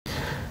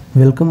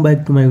Welcome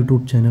back to my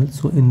YouTube channel.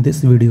 So in this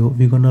video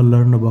we're gonna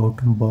learn about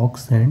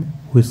box and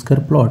whisker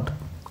plot.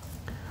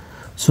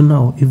 So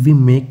now if we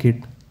make it,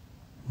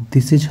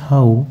 this is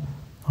how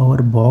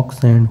our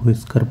box and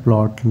whisker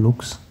plot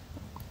looks.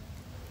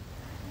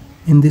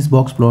 In this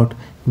box plot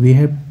we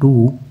have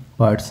two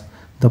parts.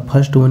 The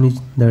first one is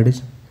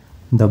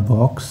the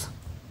box,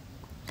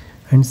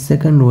 and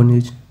second one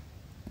is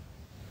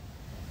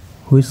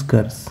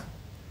whiskers.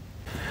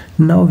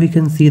 Now we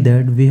can see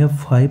that we have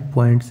 5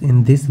 points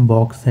in this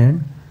box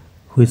and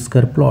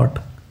whisker plot,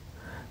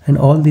 and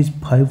all these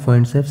 5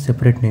 points have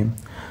separate name.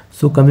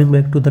 So coming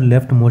back to the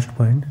leftmost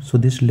point, so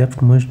this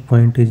leftmost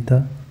point is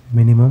the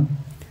minimum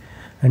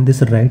and this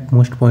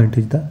rightmost point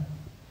is the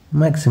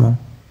maximum.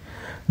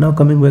 Now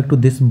coming back to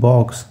this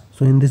box,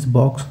 so in this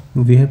box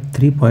we have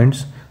 3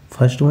 points,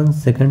 first one,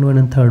 second one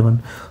and third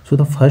one. So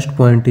the first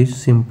point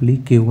is simply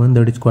Q1,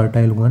 that is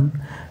quartile 1,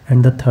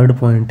 and the third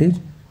point is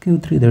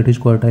Q3, that is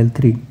quartile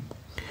 3,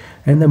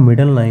 and the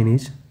middle line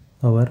is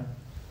our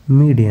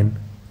median.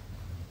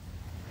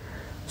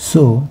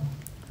 So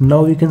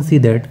now we can see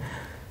that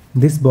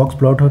this box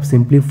plot have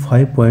simply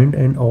 5 points,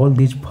 and all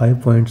these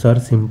 5 points are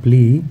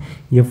simply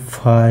a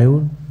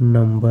 5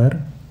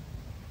 number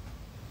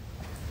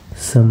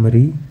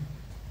summary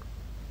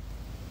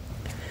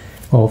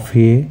of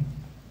a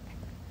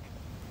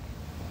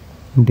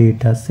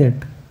data set.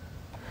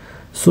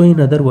 So in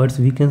other words,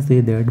 we can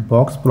say that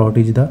box plot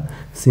is the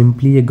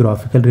simply a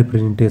graphical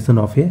representation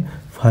of a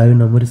 5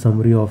 number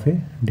summary of a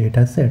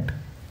data set.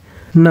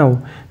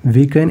 Now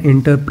we can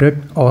interpret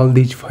all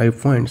these 5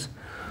 points.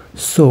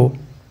 So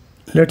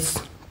let's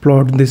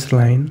plot this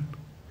line,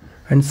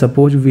 and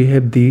suppose we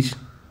have these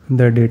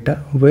the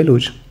data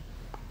values.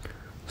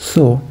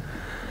 So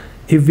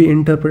if we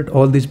interpret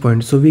all these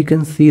points, so we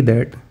can see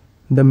that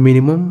the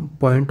minimum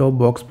point of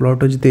box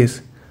plot is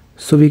this.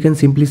 So we can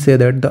simply say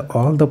that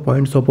all the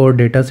points of our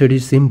data set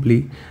is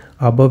simply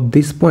above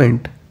this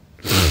point.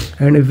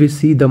 And if we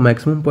see the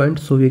maximum point,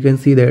 so we can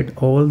see that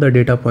all the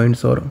data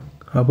points are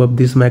above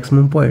this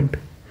maximum point.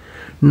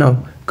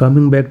 Now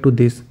coming back to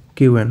this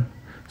Q1,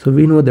 so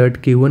we know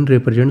that Q1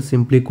 represents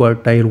simply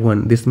quartile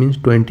 1. This means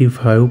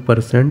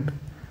 25%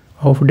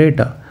 of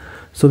data.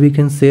 So we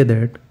can say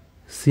that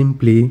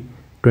simply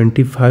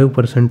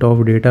 25%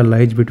 of data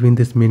lies between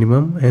this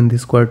minimum and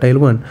this quartile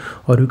 1,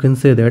 or you can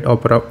say that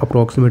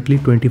approximately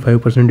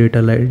 25%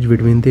 data lies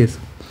between this.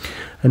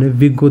 And if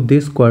we go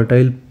this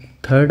quartile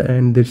third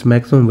and this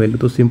maximum value,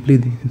 so simply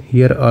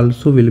here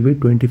also will be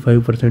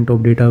 25%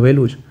 of data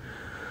values.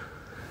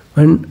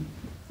 And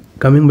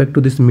coming back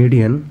to this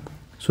median,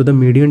 so the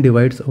median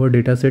divides our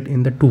data set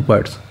in the 2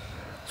 parts.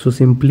 So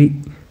simply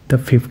the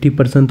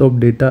 50% of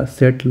data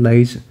set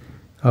lies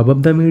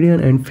above the median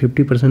and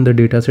 50% the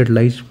data set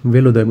lies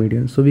below the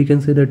median. So we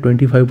can say that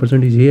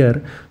 25% is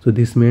here, so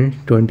this means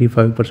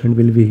 25%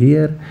 will be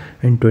here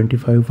and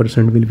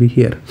 25% will be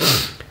here.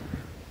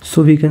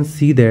 So we can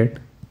see that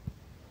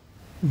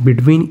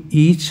between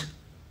each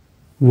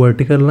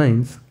vertical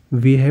lines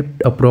we have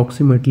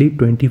approximately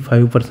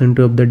 25%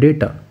 of the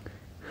data.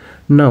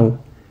 Now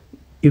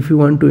if you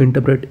want to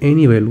interpret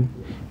any value,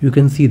 you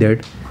can see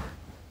that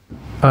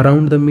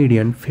around the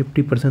median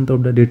 50%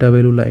 of the data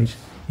value lies.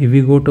 If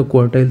we go to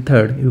quartile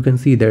third, you can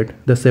see that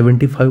the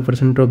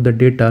 75% of the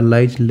data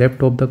lies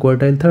left of the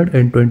quartile third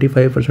and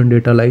 25%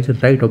 data lies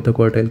right of the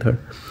quartile third.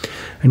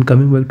 And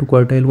coming back to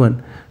quartile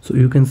 1, so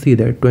you can see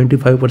that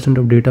 25%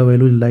 of data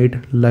value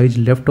lies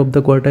left of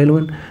the quartile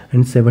 1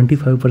 and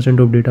 75%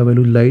 of data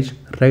value lies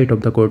right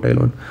of the quartile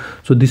 1.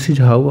 So this is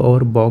how our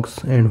box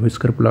and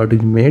whisker plot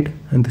is made,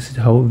 and this is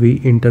how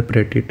we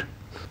interpret it.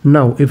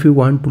 Now if you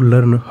want to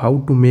learn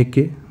how to make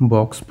a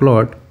box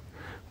plot,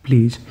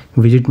 please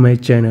visit my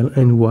channel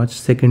and watch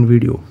second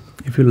video.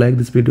 If you like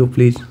this video,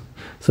 please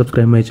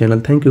subscribe my channel.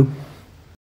 Thank you.